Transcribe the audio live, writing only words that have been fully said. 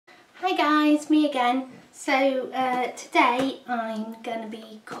Hi guys, me again. So today I'm going to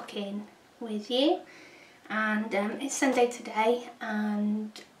be cooking with you, and it's Sunday today,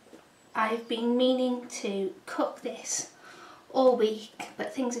 and I've been meaning to cook this all week,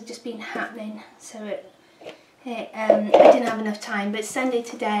 but things have just been happening, so I didn't have enough time. But Sunday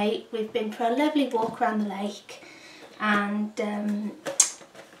today, we've been for a lovely walk around the lake, and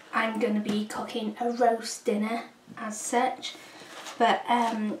I'm going to be cooking a roast dinner as such. But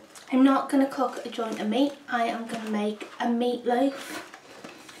I'm not going to cook a joint of meat. I am going to make a meatloaf,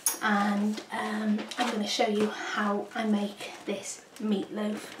 and I'm going to show you how I make this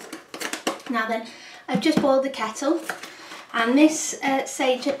meatloaf. Now then, I've just boiled the kettle, and this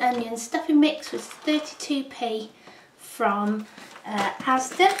sage and onion stuffing mix was 32p from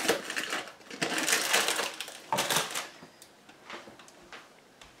Asda.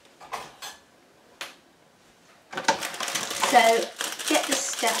 So get the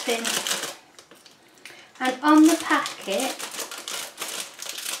stuffing, and on the packet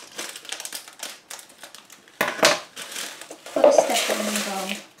put the stuffing in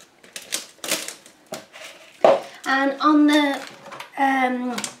the bowl, and on the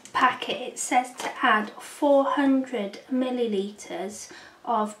packet it says to add 400 millilitres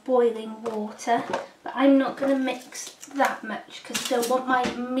of boiling water, but I'm not going to mix that much because I don't want my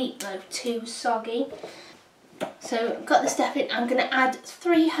meatloaf too soggy. So I've got the stuffing. I'm going to add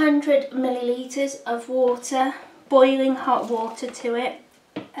 300 millilitres of water, boiling hot water to it.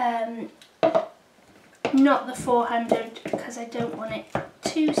 Not the 400 because I don't want it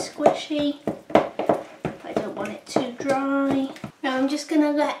too squishy. I don't want it too dry. Now I'm just going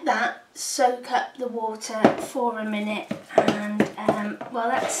to let that soak up the water for a minute, and while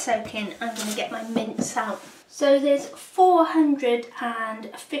that's soaking, I'm going to get my mince out. So there's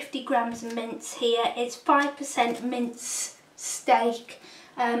 450 grams of mince here. It's 5% mince steak.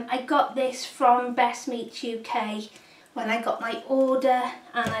 I got this from Best Meats UK when I got my order,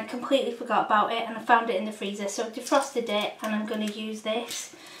 and I completely forgot about it, and I found it in the freezer. So I defrosted it, and I'm going to use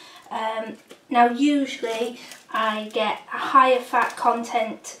this. Now usually I get a higher fat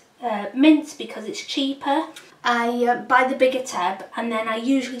content mince because it's cheaper. I buy the bigger tub, and then I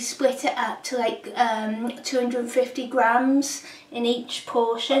usually split it up to like 250 grams in each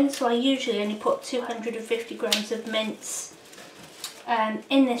portion. So I usually only put 250 grams of mince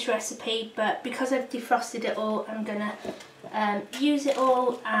in this recipe, but because I've defrosted it all, I'm going to use it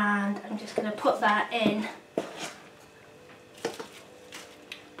all, and I'm just going to put that in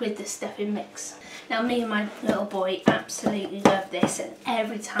with the stuffing mix. Now me and my little boy absolutely love this, and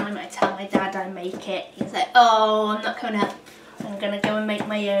every time I tell my dad I make it, he's like, oh, I'm not coming up, I'm going to go and make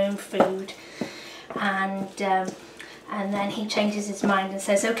my own food. And then he changes his mind and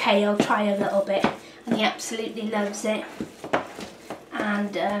says, okay, I'll try a little bit, and he absolutely loves it.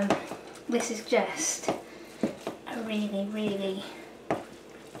 And this is just a really, really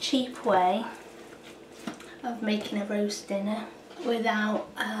cheap way of making a roast dinner without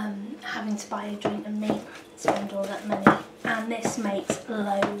having to buy a joint of meat and spend all that money. And this makes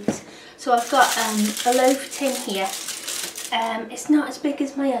loads. So I've got a loaf tin here. It's not as big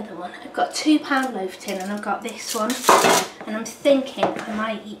as my other one. I've got £2 loaf tin, and I've got this one, and I'm thinking I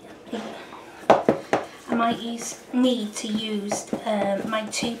might need to use my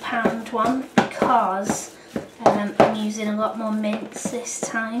 £2 one because I'm using a lot more mince this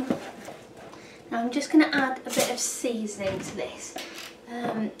time. Now I'm just going to add a bit of seasoning to this.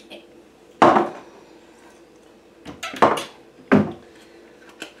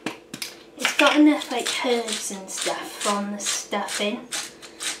 It's got enough like herbs and stuff from the stuffing,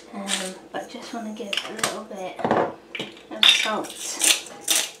 but I just want to give a little bit of salt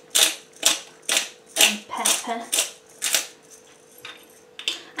and pepper.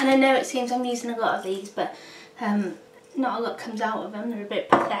 And I know it seems I'm using a lot of these, but not a lot comes out of them. They're a bit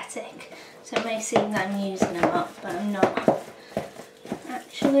pathetic. So it may seem that I'm using a lot, but I'm not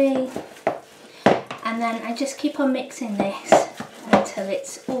actually. And then I just keep on mixing this until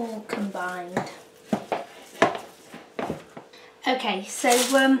it's all combined. Okay, so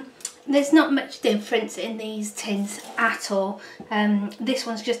there's not much difference in these tins at all. This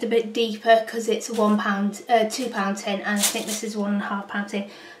one's just a bit deeper because it's a £2 tin, and I think this is £1.5 tin.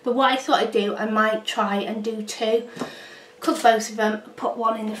 But what I thought I'd do, I might try and do two. Cook both of them, put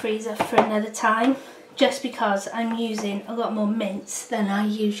one in the freezer for another time, just because I'm using a lot more mince than I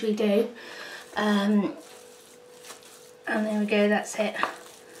usually do. And there we go, that's it,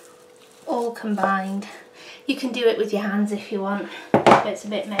 all combined. You can do it with your hands if you want, but it's a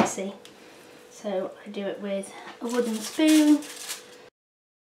bit messy. So I do it with a wooden spoon.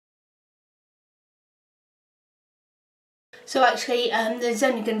 So actually there's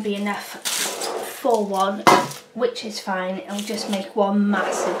only going to be enough for one, which is fine. It'll just make one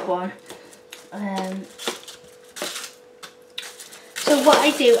massive one. So what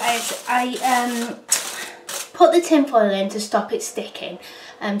I do is I put the tin foil in to stop it sticking,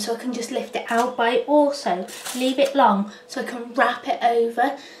 so I can just lift it out, but I also leave it long so I can wrap it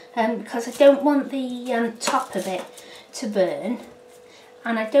over, because I don't want the top of it to burn,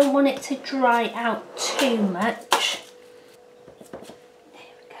 and I don't want it to dry out too much. There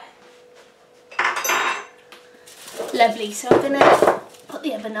we go. Lovely, so I'm going to put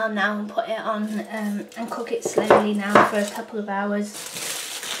the oven on now and put it on and cook it slowly now for a couple of hours.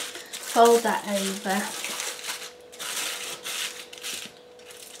 Fold that over.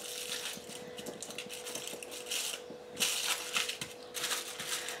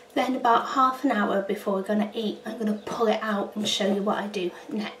 Then about half an hour before we're going to eat, I'm going to pull it out and show you what I do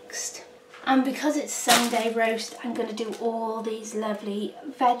next. And because it's Sunday roast, I'm going to do all these lovely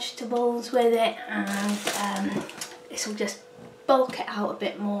vegetables with it, and this will just bulk it out a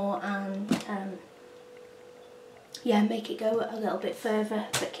bit more and yeah, make it go a little bit further,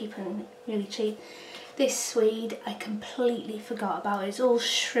 but keep it really cheap. This swede I completely forgot about. It's all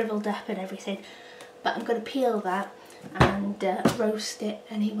shriveled up and everything, but I'm going to peel that and roast it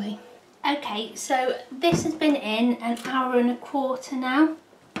anyway. Okay, so this has been in an hour and a quarter now.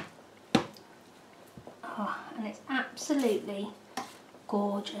 Oh, and it's absolutely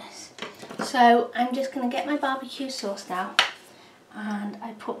gorgeous. So I'm just going to get my barbecue sauce now, and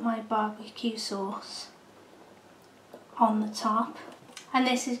I put my barbecue sauce on the top, and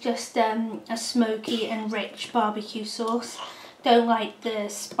this is just a smoky and rich barbecue sauce. Don't like the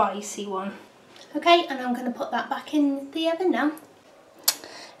spicy one. Okay, and I'm going to put that back in the oven now.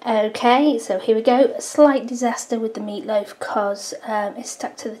 Okay, so here we go. A slight disaster with the meatloaf because it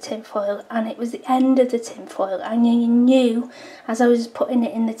stuck to the tin foil, and it was the end of the tin foil. I knew as I was putting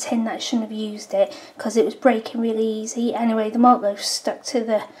it in the tin that I shouldn't have used it because it was breaking really easy. Anyway, the meatloaf stuck to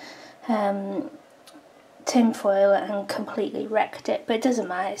the tin foil and completely wrecked it, but it doesn't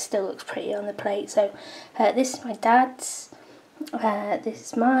matter, it still looks pretty on the plate. So this is my dad's, this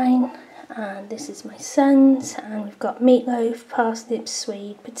is mine, and this is my son's, and we've got meatloaf, parsnips,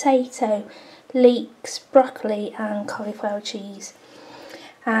 swede, potato, leeks, broccoli and cauliflower cheese.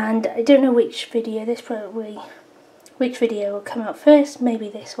 And I don't know which video will come out first, maybe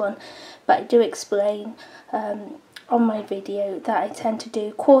this one, but I do explain on my video that I tend to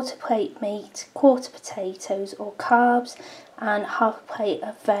do quarter plate meat, quarter potatoes or carbs, and half a plate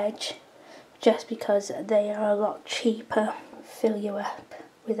of veg, just because they are a lot cheaper, fill you up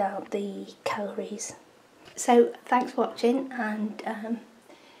without the calories. So thanks for watching, and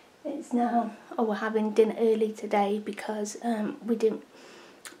it's now, we're having dinner early today because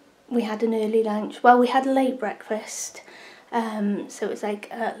we had an early lunch. Well, we had a late breakfast, so it was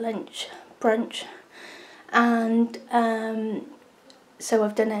like lunch, brunch, and so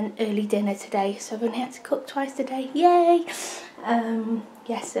I've done an early dinner today, so I've only had to cook twice today, yay!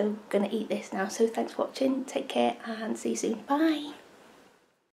 Yeah, so I'm gonna eat this now, so thanks for watching, take care and see you soon, bye!